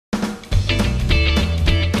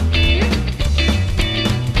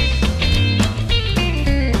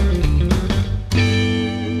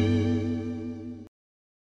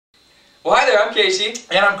there, I'm Casey.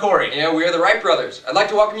 And I'm Corey. And we are the Wright Brothers. I'd like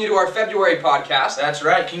to welcome you to our February podcast. That's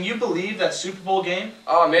right. Can you believe that Super Bowl game?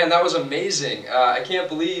 Oh man, that was amazing. I can't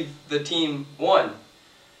believe the team won.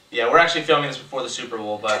 Yeah, we're actually filming this before the Super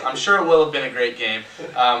Bowl, but I'm sure it will have been a great game.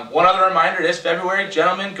 One other reminder, this February,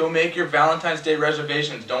 gentlemen, go make your Valentine's Day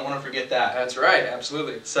reservations. Don't want to forget that. That's right,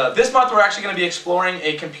 absolutely. So this month we're actually going to be exploring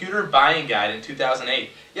a computer buying guide in 2008.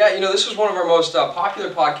 Yeah, you know, this was one of our most popular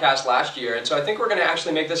podcasts last year, and so I think we're going to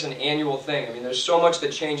actually make this an annual thing. I mean, there's so much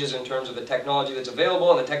that changes in terms of the technology that's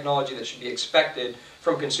available and the technology that should be expected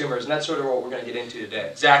from consumers, and that's sort of what we're going to get into today.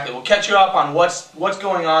 Exactly. We'll catch you up on what's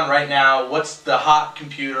going on right now, what's the hot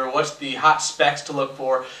computer, what's the hot specs to look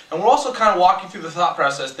for, and we'll also kind of walk you through the thought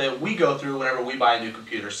process that we go through whenever we buy a new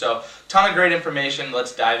computer. So, ton of great information.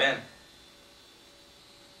 Let's dive in.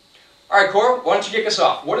 All right, Cor, why don't you kick us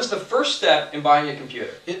off? What is the first step in buying a computer?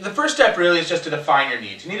 The first step really is just to define your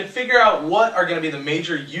needs. You need to figure out what are going to be the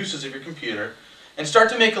major uses of your computer and start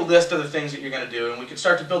to make a list of the things that you're going to do, and we can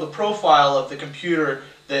start to build a profile of the computer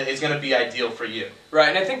that is going to be ideal for you. Right,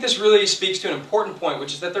 and I think this really speaks to an important point,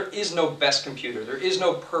 which is that there is no best computer. There is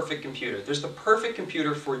no perfect computer. There's the perfect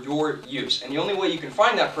computer for your use, and the only way you can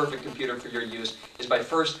find that perfect computer for your use is by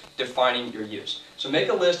first defining your use. So make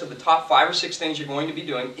a list of the top 5 or 6 things you're going to be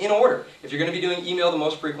doing in order. If you're going to be doing email the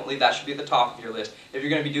most frequently, that should be at the top of your list. If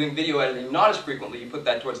you're going to be doing video editing not as frequently, you put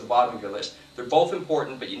that towards the bottom of your list. They're both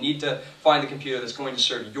important, but you need to find the computer that's going to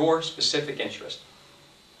serve your specific interest.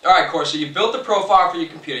 All right, Cor, so you built the profile for your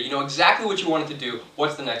computer. You know exactly what you want it to do.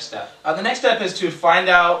 What's the next step? The next step is to find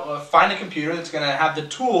a computer that's going to have the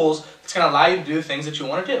tools that's going to allow you to do the things that you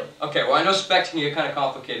want to do. Okay, well I know specs can get kind of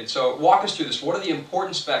complicated, so walk us through this. What are the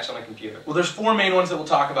important specs on a computer? Well, there's 4 main ones that we'll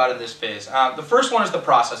talk about in this phase. The first one is the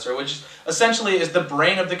processor, which essentially is the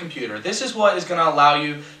brain of the computer. This is what is going to allow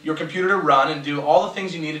your computer to run and do all the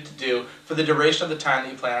things you need it to do for the duration of the time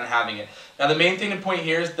that you plan on having it. Now, the main thing to point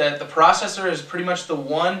here is that the processor is pretty much the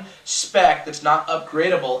one spec that's not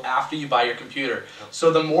upgradable after you buy your computer. So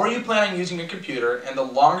the more you plan on using your computer and the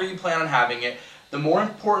longer you plan on having it, the more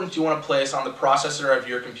importance you want to place on the processor of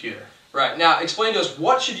your computer. Right. Now, explain to us,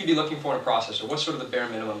 what should you be looking for in a processor? What's sort of the bare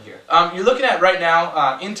minimum here? You're looking at right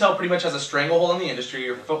now, Intel pretty much has a stranglehold in the industry.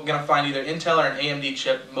 You're going to find either Intel or an AMD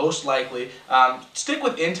chip, most likely. Stick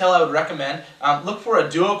with Intel, I would recommend. Look for a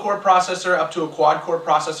dual-core processor up to a quad-core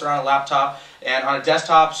processor on a laptop. And on a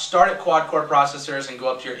desktop, start at quad-core processors and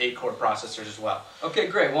go up to your 8-core processors as well. Okay,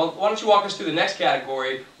 great. Well, why don't you walk us through the next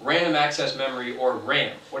category, random access memory, or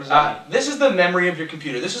RAM. What does that mean? This is the memory of your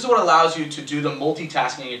computer. This is what allows you to do the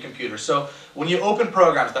multitasking in your computer. So when you open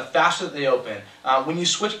programs, the faster that they open, when you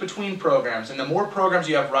switch between programs, and the more programs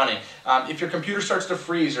you have running, if your computer starts to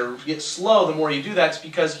freeze or get slow, the more you do that, it's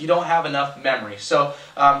because you don't have enough memory. So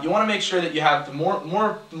you want to make sure that you have the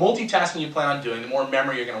more multitasking you plan on doing, the more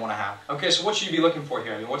memory you're going to want to have. Okay, so what should you be looking for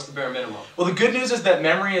here? I mean, what's the bare minimum? Well, the good news is that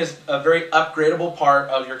memory is a very upgradable part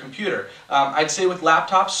of your computer. I'd say with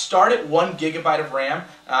laptops, start at 1 gigabyte of RAM.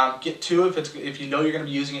 Get 2 if you know you're going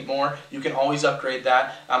to be using it more. You can always upgrade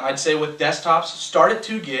that. I'd say with desktops, start at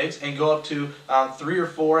 2 gigs and go up to 3 or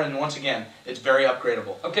 4, and once again, it's very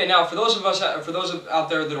upgradable. Okay, now for those out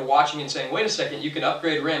there that are watching and saying, wait a second, you can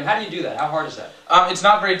upgrade RAM. How do you do that? How hard is that? It's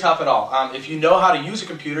not very tough at all. If you know how to use a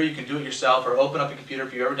computer, you can do it yourself or open up a computer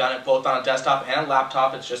if you've ever done it, both on a desktop and a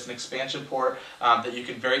laptop. It's just an expansion port that you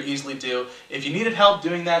can very easily do. If you needed help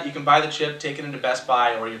doing that, you can buy the chip, take it into Best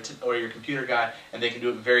Buy or your computer guy, and they can do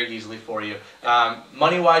it very easily for you.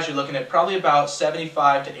 Money-wise, you're looking at probably about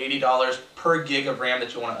 $75 to $80 per gig of RAM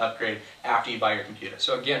that you want to upgrade after you buy your computer.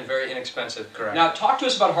 So again, very inexpensive. Correct. Now talk to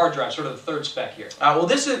us about hard drive, sort of the third spec here. Well,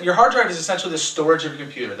 your hard drive is essentially the storage of your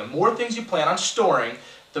computer. The more things you plan on storing,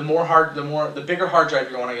 the bigger hard drive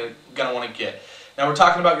you're going to want to get. Now we're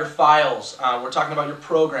talking about your files, we're talking about your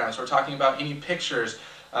programs, we're talking about any pictures,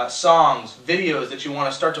 songs, videos that you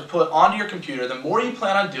want to start to put onto your computer. The more you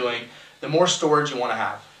plan on doing, the more storage you want to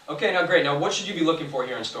have. Okay, now great. Now what should you be looking for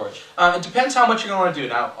here in storage? It depends how much you're going to want to do.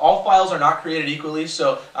 Now, all files are not created equally,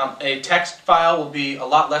 so a text file will be a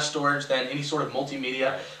lot less storage than any sort of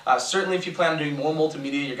multimedia. Certainly, if you plan on doing more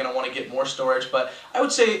multimedia, you're going to want to get more storage, but I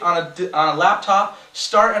would say on a laptop,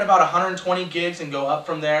 start at about 120 gigs and go up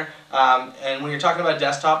from there. And when you're talking about a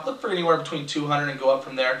desktop, look for anywhere between 200 and go up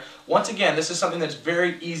from there. Once again, this is something that's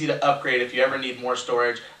very easy to upgrade if you ever need more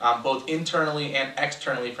storage, both internally and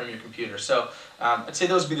externally from your computer. So I'd say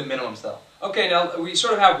those would be the minimums, though. Okay, now we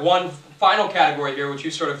sort of have one final category here, which you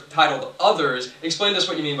sort of titled Others. Explain to us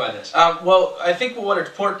what you mean by this. Well, I think what's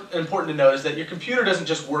important to note is that your computer doesn't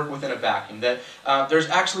just work within a vacuum, that there's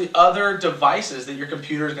actually other devices that your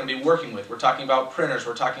computer is going to be working with. We're talking about printers,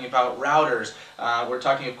 we're talking about routers, we're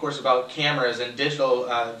talking, of course, about cameras and digital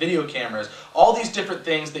video cameras. All these different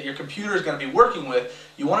things that your computer is going to be working with,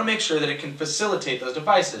 you want to make sure that it can facilitate those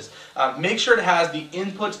devices. Make sure it has the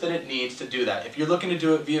inputs that it needs to do that. If you're looking to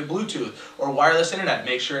do it via Bluetooth or wireless internet,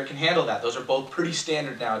 make sure it can handle that. Those are both pretty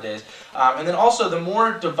standard nowadays. And then also, the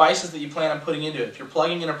more devices that you plan on putting into it, if you're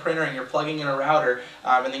plugging in a printer and you're plugging in a router,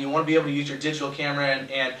 and then you want to be able to use your digital camera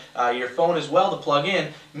and your phone as well to plug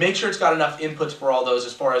in, make sure it's got enough inputs for all those,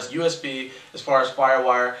 as far as USB, as far as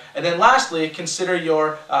FireWire. And then lastly, consider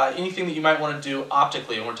your anything that you might want to do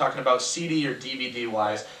optically, and we're talking about CD or DVD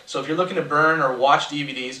wise. So if you're looking to burn or watch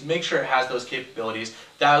DVDs, make sure it has those capabilities.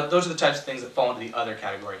 Those are the types of things that fall into the other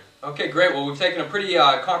category. Okay, great. Well, we've taken a pretty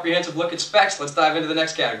comprehensive look at specs. Let's dive into the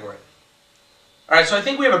next category. Alright, so I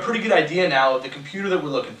think we have a pretty good idea now of the computer that we're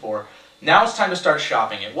looking for. Now it's time to start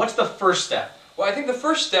shopping it. What's the first step? Well, I think the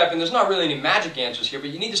first step, and there's not really any magic answers here, but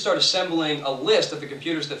you need to start assembling a list of the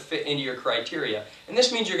computers that fit into your criteria. And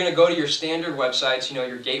this means you're going to go to your standard websites,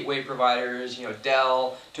 your gateway providers,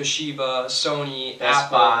 Dell, Toshiba, Sony, Best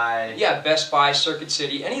Apple. Buy. Yeah, Best Buy, Circuit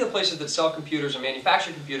City, any of the places that sell computers or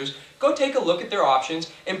manufacture computers. Go take a look at their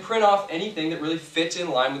options and print off anything that really fits in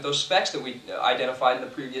line with those specs that we identified in the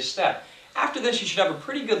previous step. After this, you should have a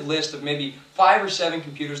pretty good list of maybe 5 or 7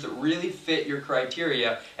 computers that really fit your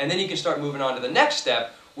criteria, and then you can start moving on to the next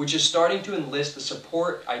step, which is starting to enlist the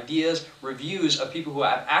support, ideas, reviews of people who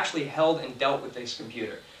have actually held and dealt with this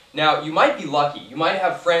computer. Now, you might be lucky. You might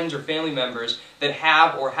have friends or family members that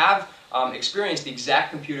have experienced the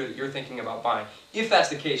exact computer that you're thinking about buying. If that's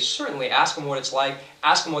the case, certainly ask them what it's like,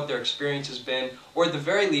 ask them what their experience has been, or at the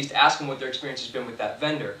very least, ask them what their experience has been with that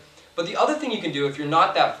vendor. But the other thing you can do, if you're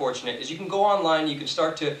not that fortunate, is you can go online, you can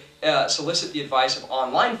start to solicit the advice of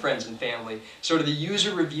online friends and family, sort of the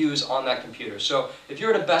user reviews on that computer. So if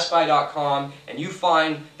you're at a bestbuy.com and you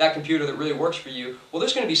find that computer that really works for you, well,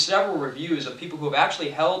 there's going to be several reviews of people who have actually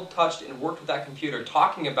held, touched, and worked with that computer,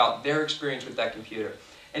 talking about their experience with that computer.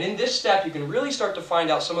 And in this step, you can really start to find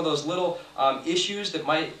out some of those little issues that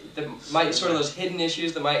might sort of those hidden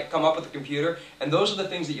issues that might come up with the computer, and those are the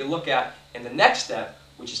things that you look at in the next step,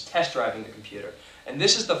 which is test driving the computer. And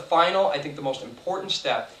this is the final, I think the most important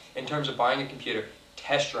step in terms of buying a computer.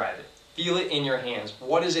 Test drive it. Feel it in your hands.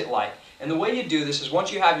 What is it like? And the way you do this is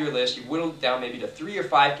once you have your list, you whittle it down maybe to 3 or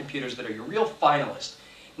 5 computers that are your real finalists.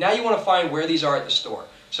 Now you want to find where these are at the store.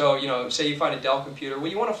 So, say you find a Dell computer, well,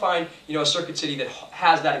 you want to find, a Circuit City that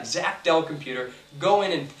has that exact Dell computer. Go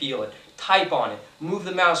in and feel it. Type on it, move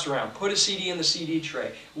the mouse around, put a CD in the CD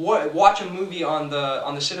tray, watch a movie on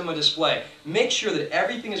the cinema display. Make sure that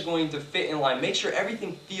everything is going to fit in line. Make sure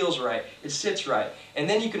everything feels right, it sits right. And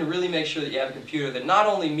then you can really make sure that you have a computer that not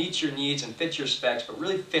only meets your needs and fits your specs, but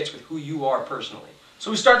really fits with who you are personally.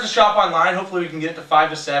 So we start to shop online. Hopefully we can get it to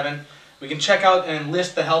 5 to 7. We can check out and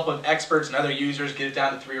enlist the help of experts and other users, get it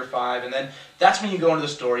down to 3 or 5, and then that's when you go into the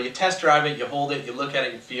store. You test drive it, you hold it, you look at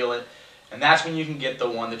it, you feel it. And that's when you can get the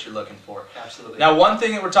one that you're looking for. Absolutely. Now, one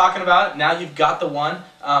thing that we're talking about, now you've got the one,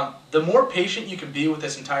 the more patient you can be with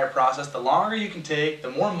this entire process, the longer you can take, the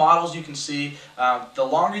more models you can see, the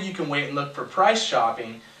longer you can wait and look for price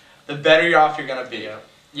shopping, the better off you're going to be.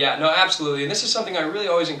 Yeah, no, absolutely. And this is something I really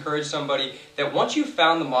always encourage somebody, that once you've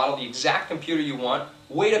found the model, the exact computer you want,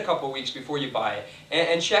 wait a couple weeks before you buy it.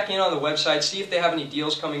 And check in on the website, see if they have any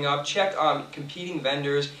deals coming up, check competing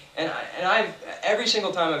vendors. And every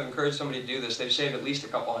single time I've encouraged somebody to do this, they've saved at least a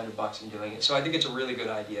couple $100 in doing it. So I think it's a really good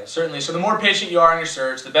idea. Certainly. So the more patient you are in your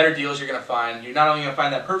search, the better deals you're going to find. You're not only going to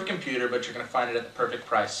find that perfect computer, but you're going to find it at the perfect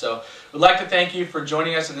price. So we'd like to thank you for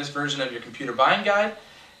joining us in this version of your computer buying guide.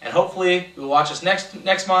 And hopefully you'll watch us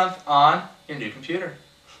next month on your new computer.